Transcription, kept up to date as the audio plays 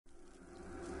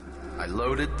I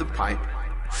loaded the pipe,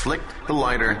 flicked the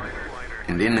lighter,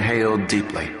 and inhaled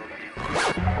deeply.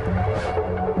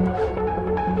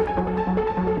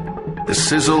 The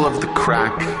sizzle of the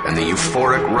crack and the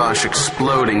euphoric rush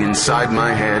exploding inside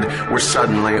my head were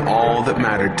suddenly all that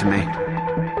mattered to me.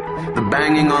 The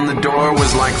banging on the door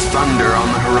was like thunder on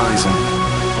the horizon.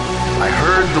 I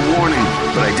heard the warning,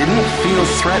 but I didn't feel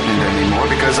threatened anymore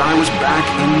because I was back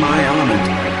in my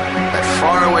element. That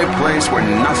faraway place where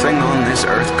nothing on this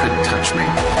earth could touch me.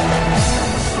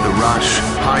 The rush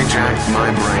hijacked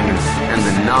my brain, and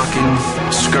the knocking,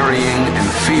 scurrying, and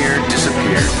fear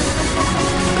disappeared.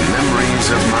 The memories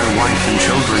of my wife and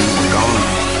children were gone.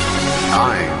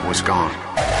 I was gone.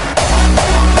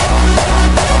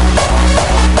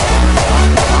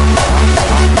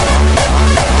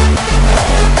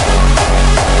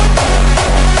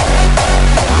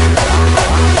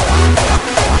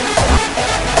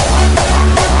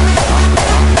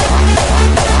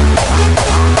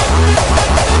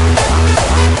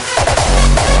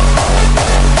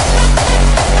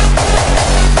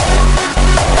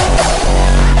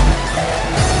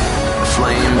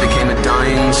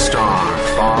 Star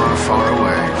far, far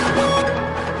away.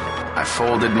 I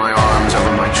folded my arms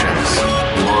over my chest,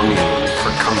 longing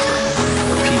for comfort,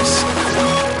 for peace.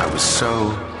 I was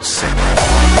so sick.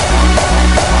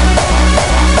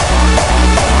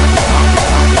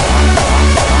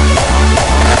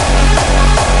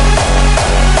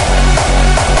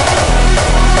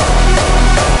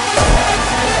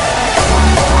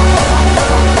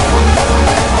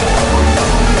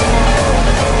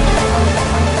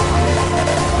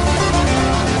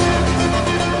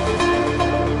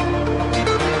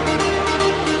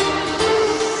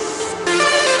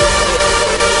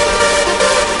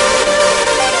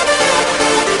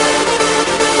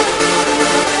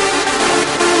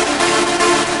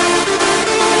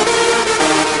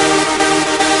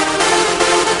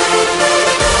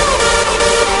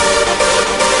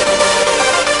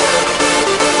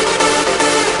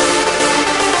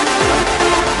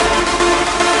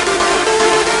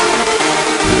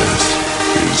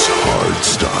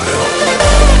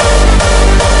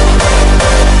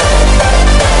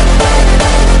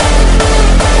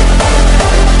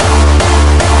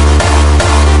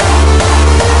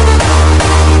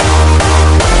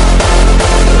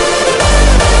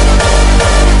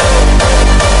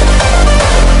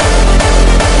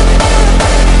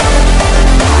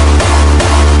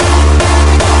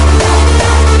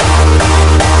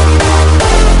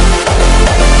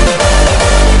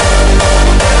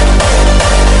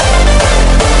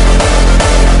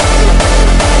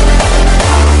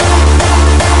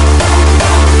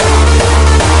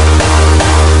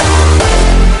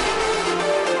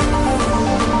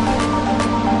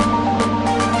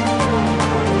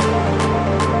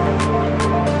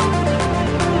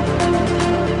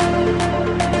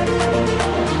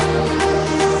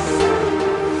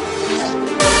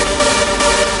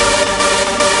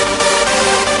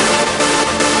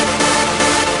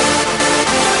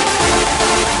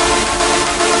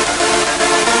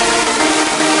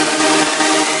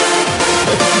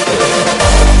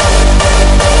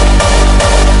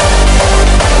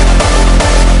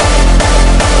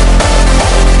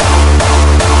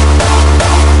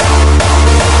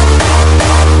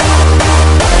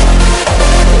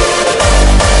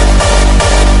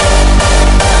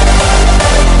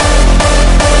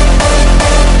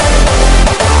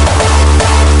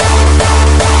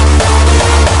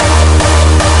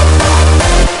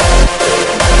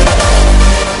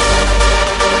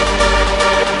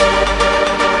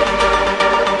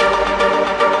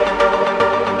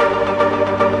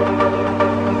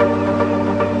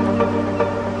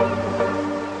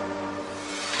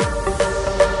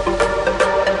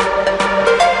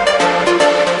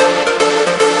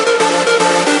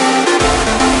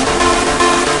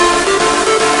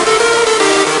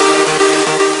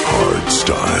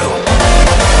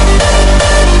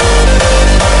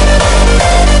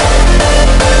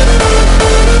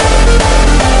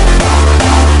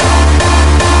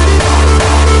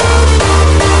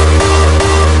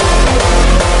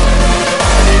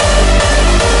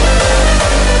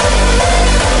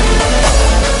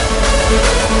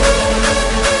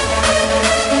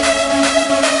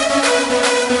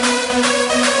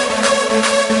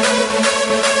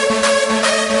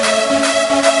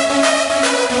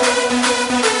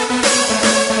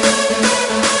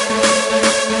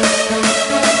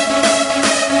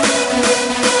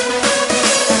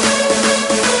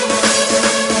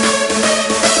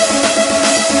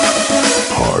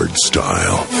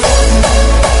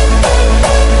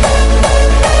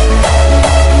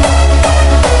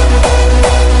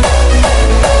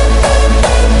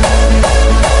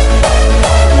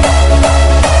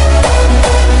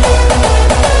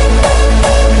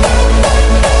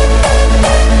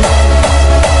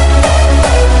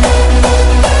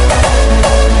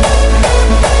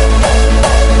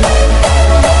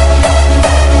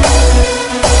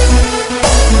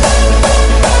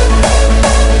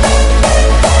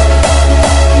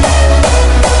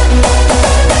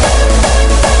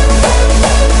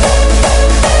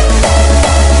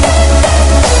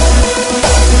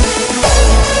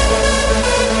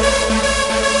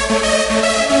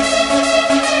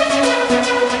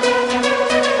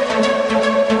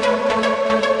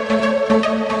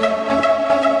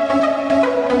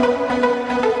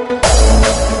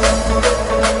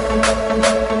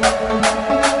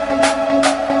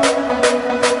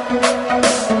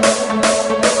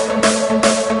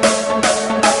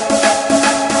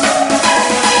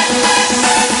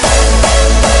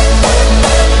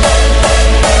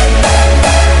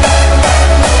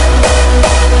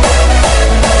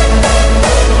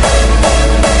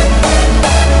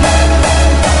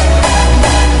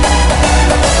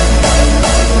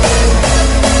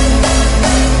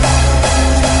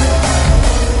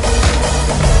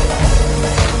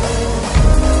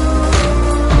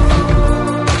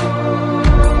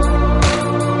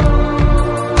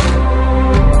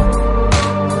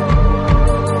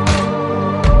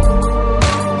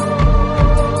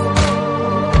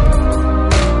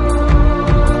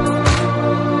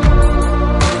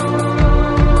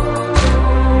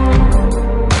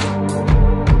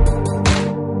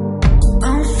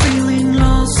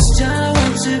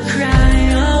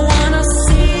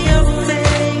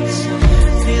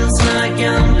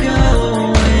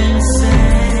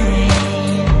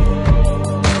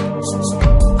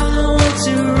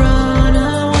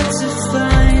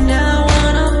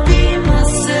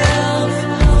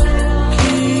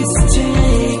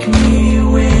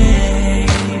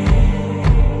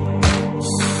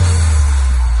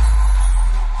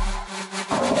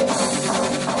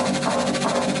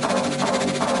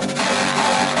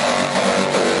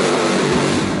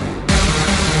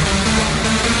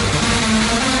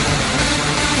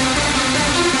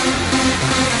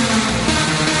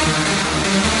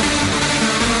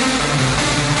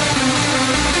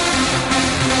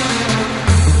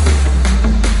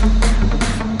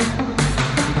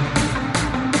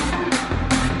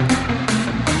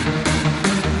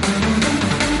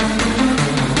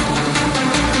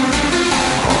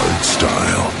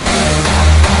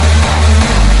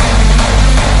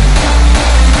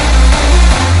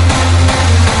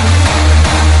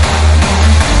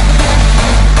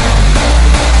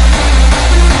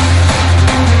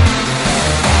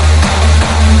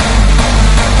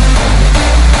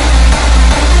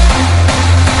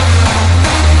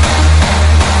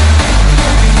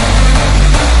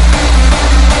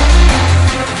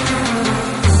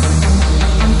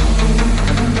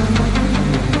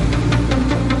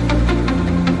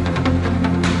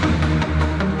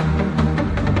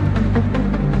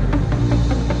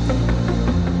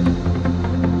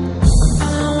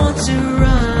 to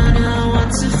run, I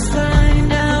want to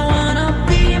find, I wanna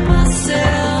be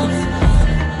myself.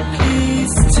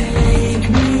 Please take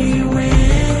me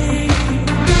away.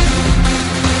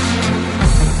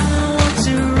 I want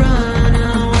to run, I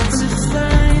want to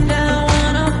find, I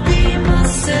wanna be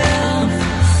myself.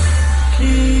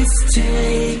 Please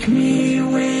take me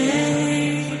away.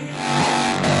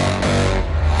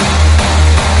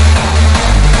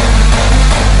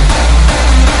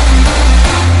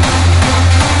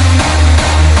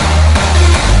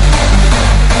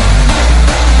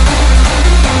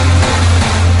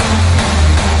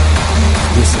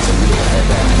 This is a real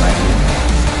headband right here.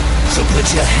 So put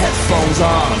your headphones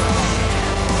on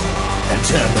and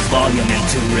turn the volume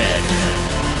into red.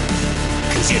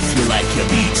 Cause if you like your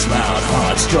beats loud,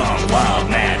 hard, strong, wild,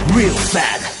 man, real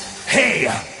fat, hey,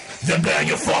 then bang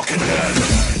your fucking head.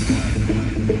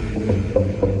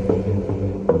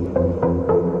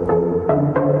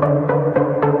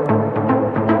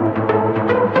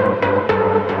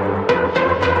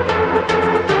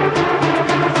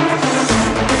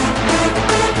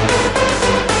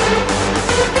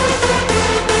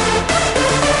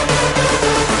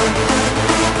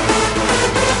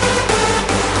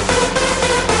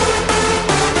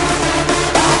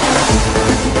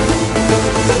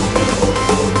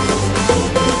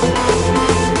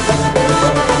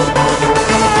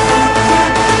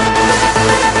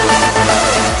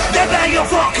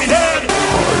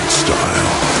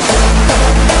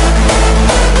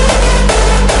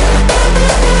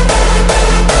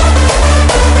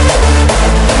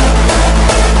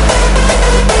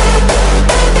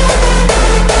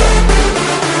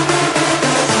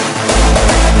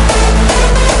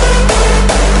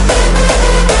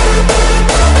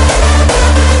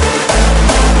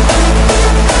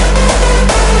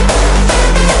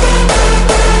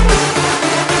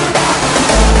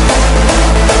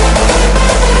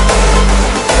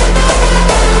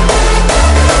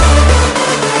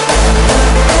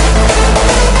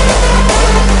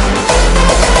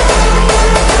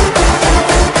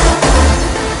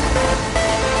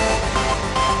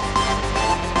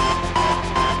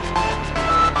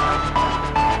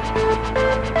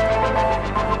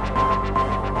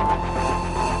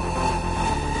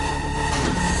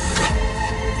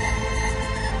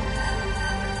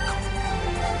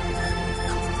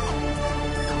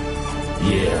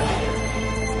 Yeah.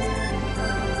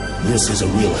 This is a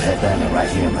real headbanger right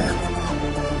here, man.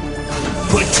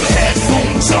 Put your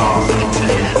headphones on.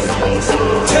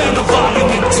 Turn the volume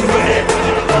into red.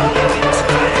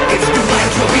 If you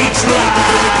like your beats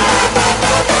loud,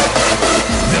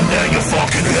 then bang your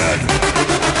fucking head.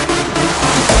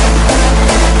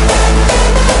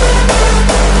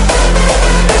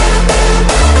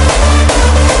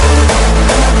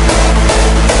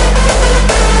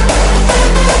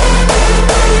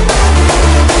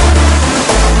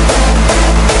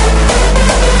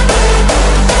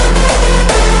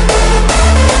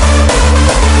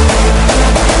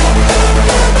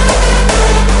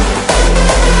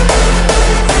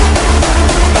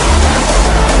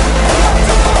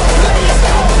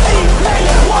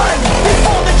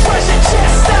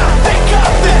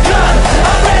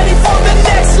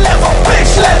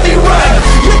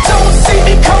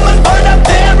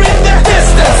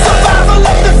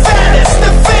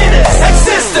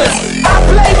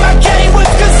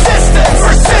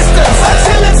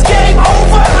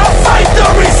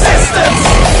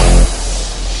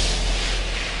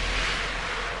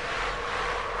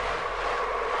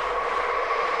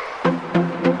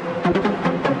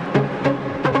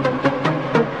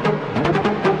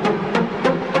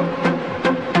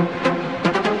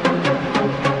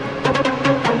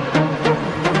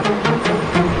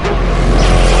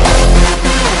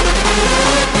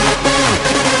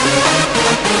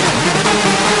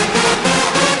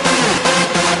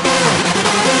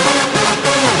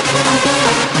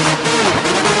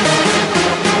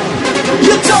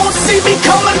 See me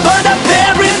coming, but I'm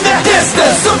there in the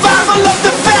distance. Survival of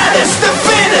the fattest, the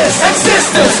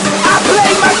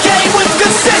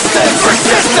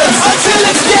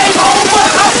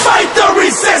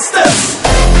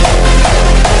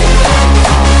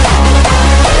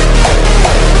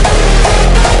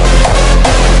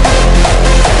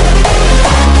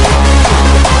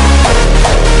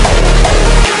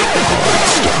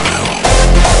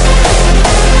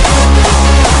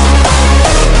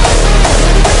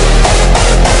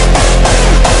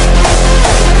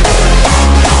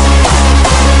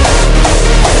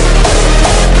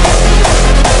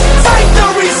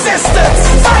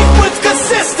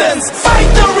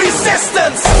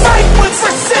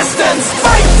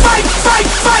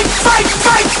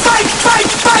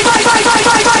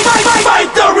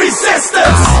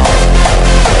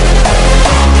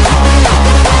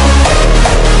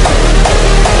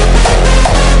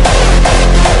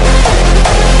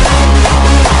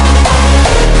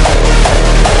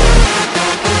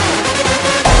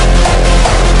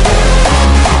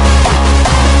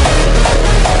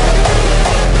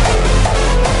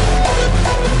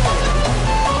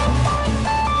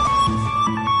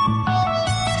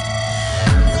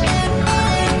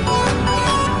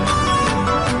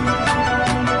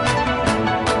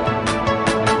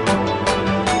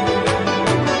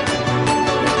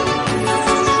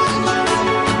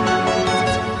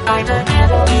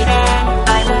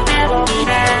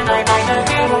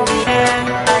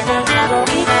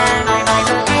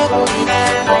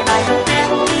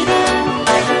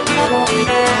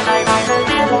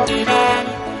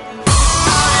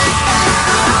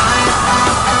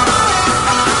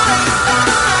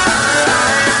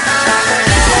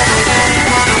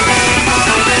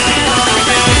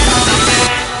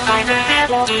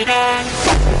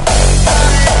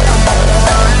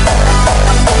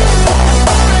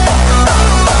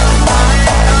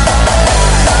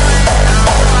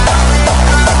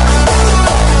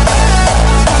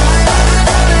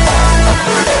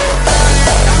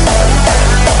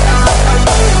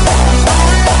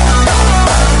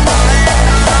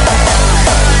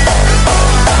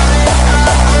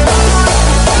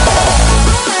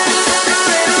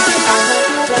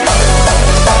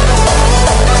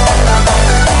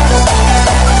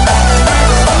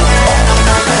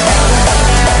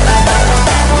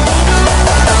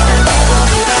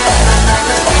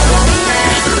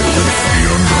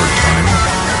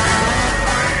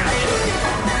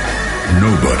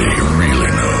Nobody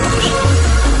really knows.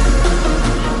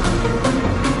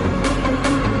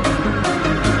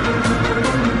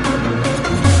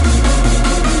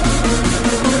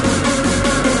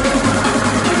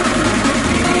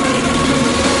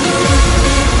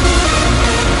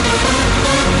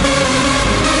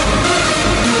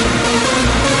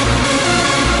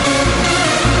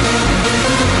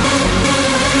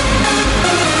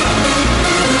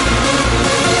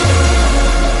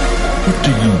 What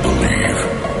do you believe?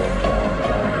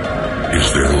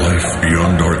 Is there life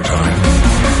beyond our time?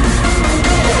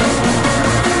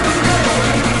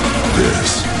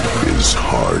 This is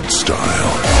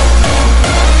hardstyle.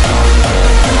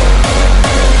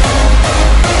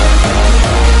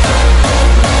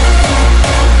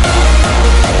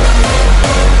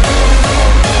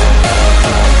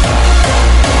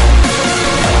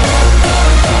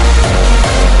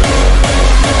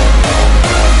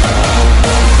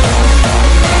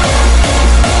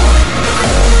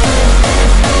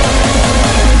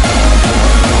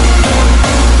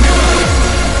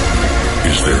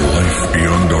 Is there life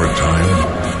beyond our time?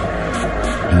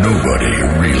 Nobody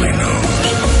really knows.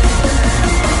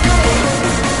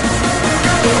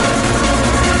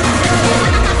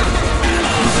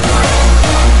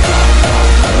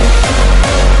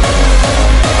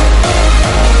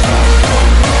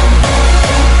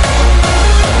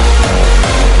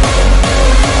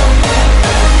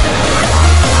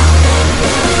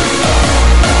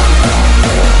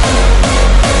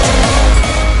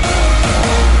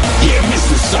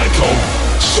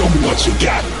 Show me what you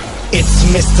got. It's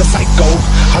Mr. Psyko,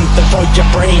 hunter for your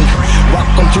brain.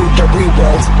 Welcome to the real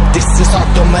world, this is our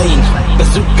domain.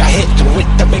 Bazooka hit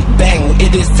with the big bang,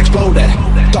 it is exploded.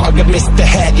 Target Mr.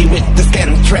 Heady with the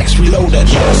scan tracks reloaded.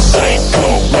 You're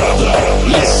Psyko, brother,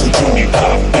 listen to me,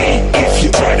 puppy. If you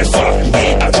try to fuck me,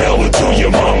 I tell it to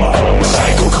your mama.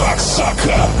 Psyko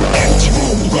cocksucker, empty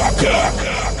room rocker.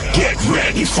 Get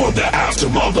ready for the after,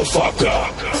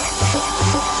 motherfucker.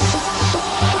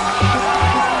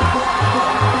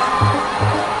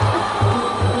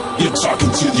 You're talking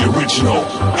to the original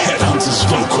Headhunterz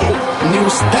vocal. New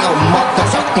style,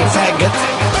 motherfucking faggot.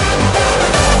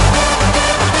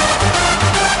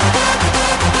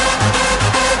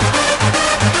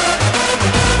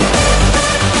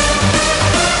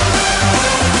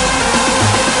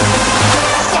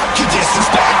 Fuck your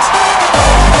disrespect.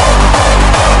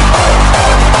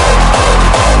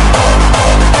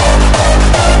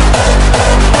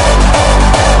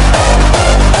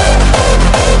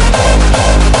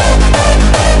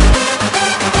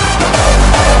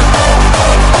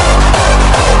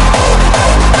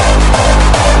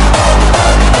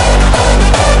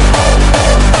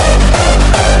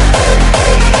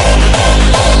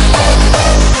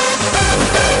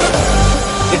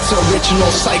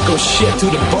 Original Psyko shit to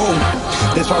the bone.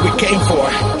 That's what we came for.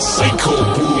 Psyko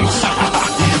boom.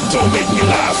 Don't make me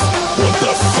laugh. What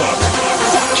the fuck?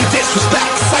 Fuck your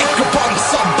disrespect, Psyko.